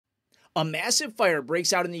A massive fire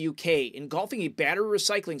breaks out in the UK, engulfing a battery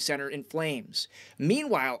recycling center in flames.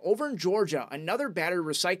 Meanwhile, over in Georgia, another battery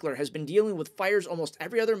recycler has been dealing with fires almost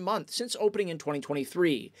every other month since opening in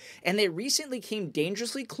 2023, and they recently came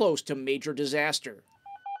dangerously close to major disaster.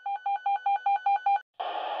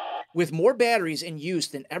 With more batteries in use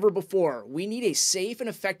than ever before, we need a safe and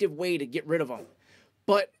effective way to get rid of them.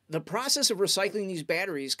 But the process of recycling these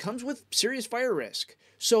batteries comes with serious fire risk.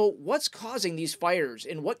 So, what's causing these fires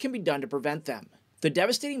and what can be done to prevent them? The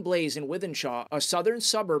devastating blaze in Wythenshawe, a southern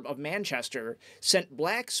suburb of Manchester, sent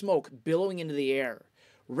black smoke billowing into the air.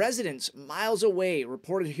 Residents miles away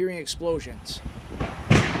reported hearing explosions.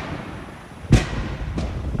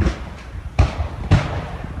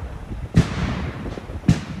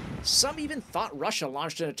 Some even thought Russia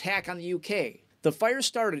launched an attack on the UK. The fire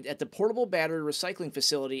started at the portable battery recycling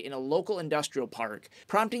facility in a local industrial park,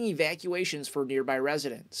 prompting evacuations for nearby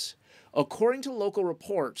residents. According to local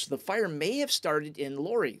reports, the fire may have started in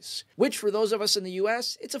lorries, which for those of us in the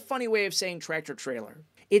US, it's a funny way of saying tractor trailer.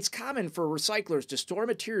 It's common for recyclers to store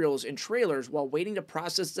materials in trailers while waiting to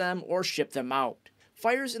process them or ship them out.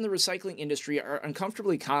 Fires in the recycling industry are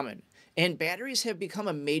uncomfortably common, and batteries have become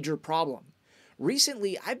a major problem.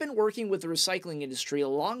 Recently, I've been working with the recycling industry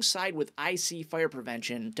alongside with IC Fire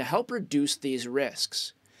Prevention to help reduce these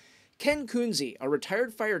risks. Ken Kunze, a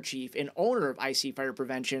retired fire chief and owner of IC Fire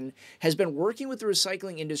Prevention, has been working with the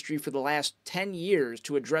recycling industry for the last 10 years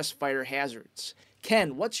to address fire hazards.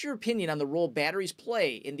 Ken, what's your opinion on the role batteries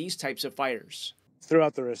play in these types of fires?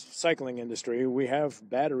 Throughout the recycling industry, we have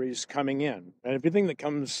batteries coming in, and everything that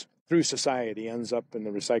comes through society ends up in the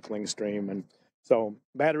recycling stream. And so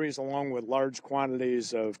batteries, along with large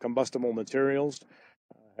quantities of combustible materials,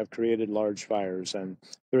 have created large fires. And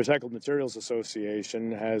the Recycled Materials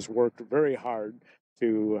Association has worked very hard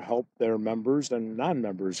to help their members and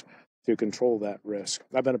non-members to control that risk.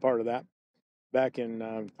 I've been a part of that. Back in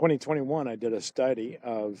 2021, I did a study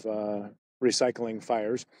of recycling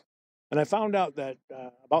fires, and I found out that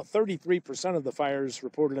about 33% of the fires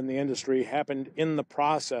reported in the industry happened in the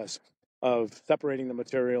process of separating the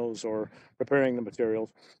materials or preparing the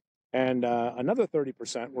materials. And another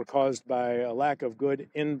 30% were caused by a lack of good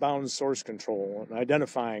inbound source control and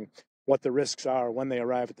identifying what the risks are when they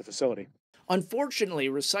arrive at the facility. Unfortunately,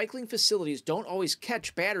 recycling facilities don't always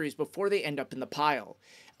catch batteries before they end up in the pile.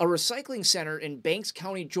 A recycling center in Banks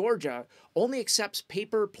County, Georgia, only accepts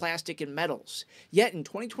paper, plastic, and metals. Yet in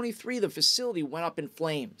 2023, the facility went up in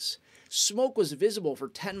flames. Smoke was visible for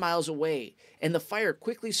 10 miles away, and the fire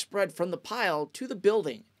quickly spread from the pile to the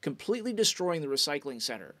building, completely destroying the recycling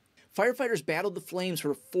center. Firefighters battled the flames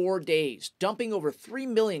for 4 days, dumping over 3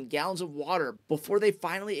 million gallons of water before they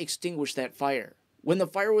finally extinguished that fire. When the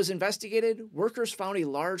fire was investigated, workers found a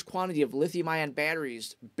large quantity of lithium-ion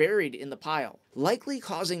batteries buried in the pile, likely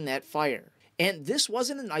causing that fire. And this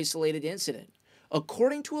wasn't an isolated incident.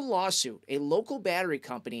 According to a lawsuit, a local battery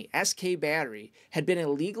company, SK Battery, had been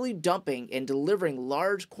illegally dumping and delivering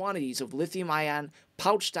large quantities of lithium-ion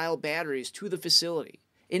pouch-style batteries to the facility.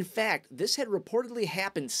 In fact, this had reportedly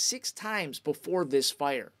happened 6 times before this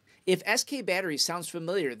fire. If SK Battery sounds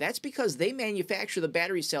familiar, that's because they manufacture the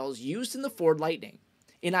battery cells used in the Ford Lightning.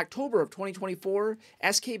 In October of 2024,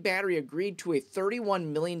 SK Battery agreed to a $31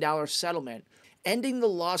 million settlement, ending the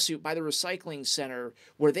lawsuit by the recycling center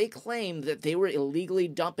where they claimed that they were illegally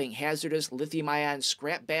dumping hazardous lithium-ion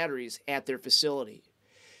scrap batteries at their facility.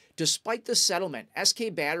 Despite the settlement,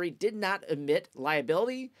 SK Battery did not admit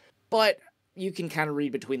liability, but you can kind of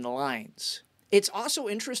read between the lines. It's also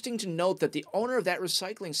interesting to note that the owner of that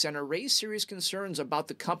recycling center raised serious concerns about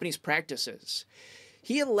the company's practices.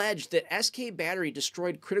 He alleged that SK Battery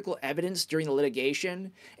destroyed critical evidence during the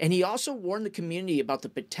litigation, and he also warned the community about the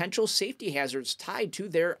potential safety hazards tied to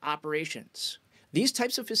their operations. These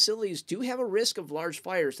types of facilities do have a risk of large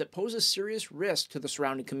fires that pose a serious risk to the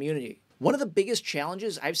surrounding community. One of the biggest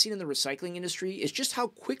challenges I've seen in the recycling industry is just how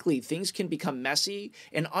quickly things can become messy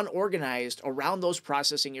and unorganized around those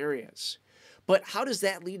processing areas. But how does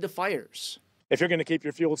that lead to fires? If you're going to keep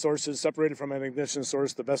your fuel sources separated from an ignition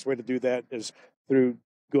source, the best way to do that is through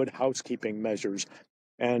good housekeeping measures.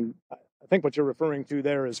 And I think what you're referring to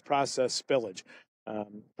there is process spillage.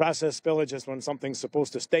 Process spillage is when something's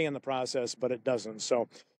supposed to stay in the process, but it doesn't. So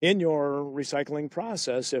in your recycling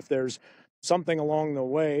process, if there's something along the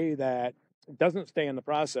way that doesn't stay in the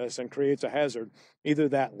process and creates a hazard, either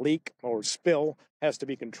that leak or spill has to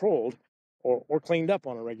be controlled or cleaned up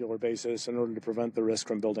on a regular basis in order to prevent the risk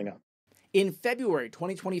from building up. In February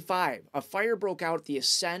 2025, a fire broke out at the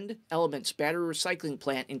Ascend Elements battery recycling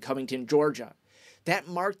plant in Covington, Georgia. That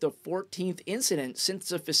marked the 14th incident since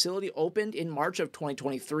the facility opened in March of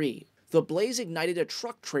 2023. The blaze ignited a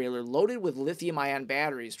truck trailer loaded with lithium-ion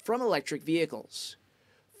batteries from electric vehicles.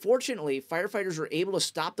 Fortunately, firefighters were able to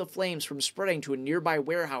stop the flames from spreading to a nearby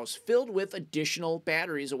warehouse filled with additional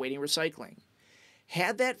batteries awaiting recycling.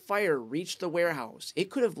 Had that fire reached the warehouse, it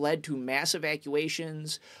could have led to mass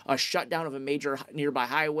evacuations, a shutdown of a major nearby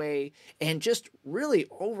highway, and just really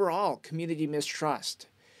overall community mistrust.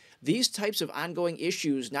 These types of ongoing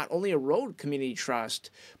issues not only erode community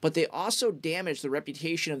trust, but they also damage the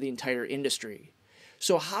reputation of the entire industry.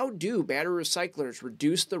 So how do battery recyclers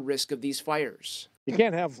reduce the risk of these fires? You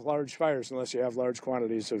can't have large fires unless you have large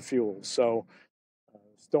quantities of fuel. So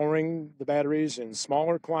storing the batteries in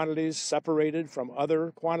smaller quantities, separated from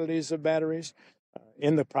other quantities of batteries,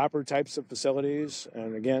 in the proper types of facilities,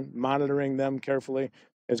 and again, monitoring them carefully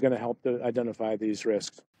is going to help to identify these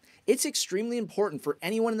risks. It's extremely important for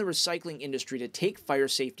anyone in the recycling industry to take fire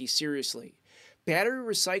safety seriously. Battery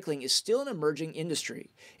recycling is still an emerging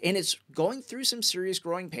industry, and it's going through some serious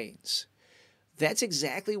growing pains. That's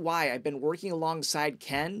exactly why I've been working alongside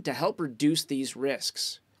Ken to help reduce these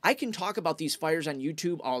risks. I can talk about these fires on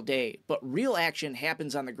YouTube all day, but real action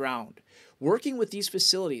happens on the ground, working with these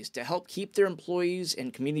facilities to help keep their employees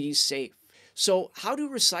and communities safe. So, how do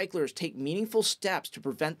recyclers take meaningful steps to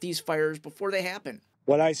prevent these fires before they happen?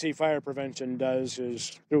 What I see fire prevention does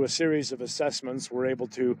is, through a series of assessments, we're able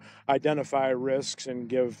to identify risks and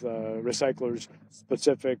give recyclers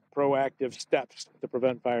specific proactive steps to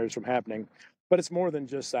prevent fires from happening. But it's more than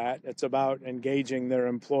just that. It's about engaging their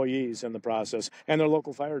employees in the process and their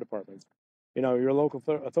local fire departments. You know, your local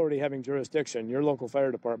authority having jurisdiction, your local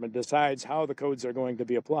fire department decides how the codes are going to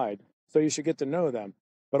be applied. So you should get to know them.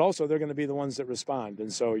 But also, they're going to be the ones that respond.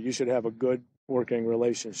 And so you should have a good working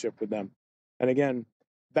relationship with them. And again,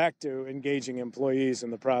 back to engaging employees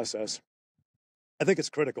in the process. I think it's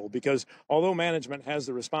critical because although management has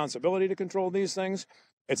the responsibility to control these things,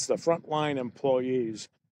 it's the frontline employees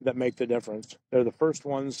that make the difference. They're the first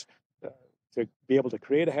ones to be able to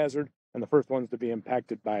create a hazard and the first ones to be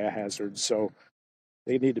impacted by a hazard. So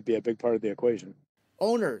they need to be a big part of the equation.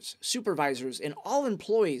 Owners, supervisors, and all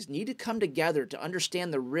employees need to come together to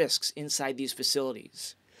understand the risks inside these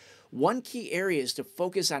facilities. One key area is to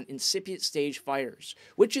focus on incipient stage fires,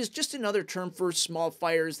 which is just another term for small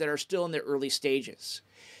fires that are still in their early stages.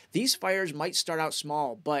 These fires might start out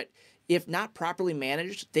small, but if not properly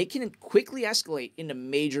managed, they can quickly escalate into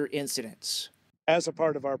major incidents. As a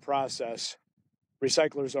part of our process,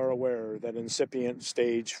 recyclers are aware that incipient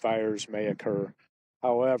stage fires may occur.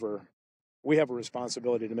 However, we have a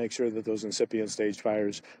responsibility to make sure that those incipient stage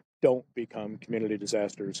fires don't become community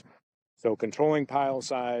disasters. So controlling pile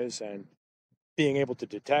size and being able to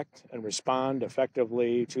detect and respond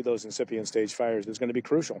effectively to those incipient stage fires is going to be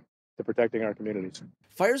crucial to protecting our communities.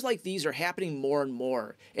 Fires like these are happening more and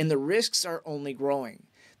more, and the risks are only growing.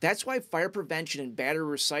 That's why fire prevention and battery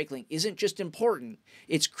recycling isn't just important,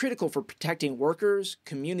 it's critical for protecting workers,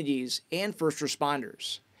 communities, and first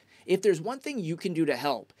responders. If there's one thing you can do to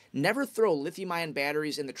help, never throw lithium-ion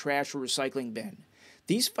batteries in the trash or recycling bin.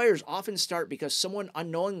 These fires often start because someone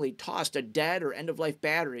unknowingly tossed a dead or end-of-life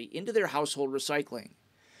battery into their household recycling.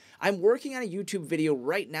 I'm working on a YouTube video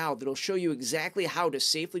right now that'll show you exactly how to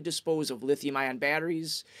safely dispose of lithium-ion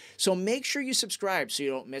batteries, so make sure you subscribe so you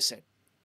don't miss it.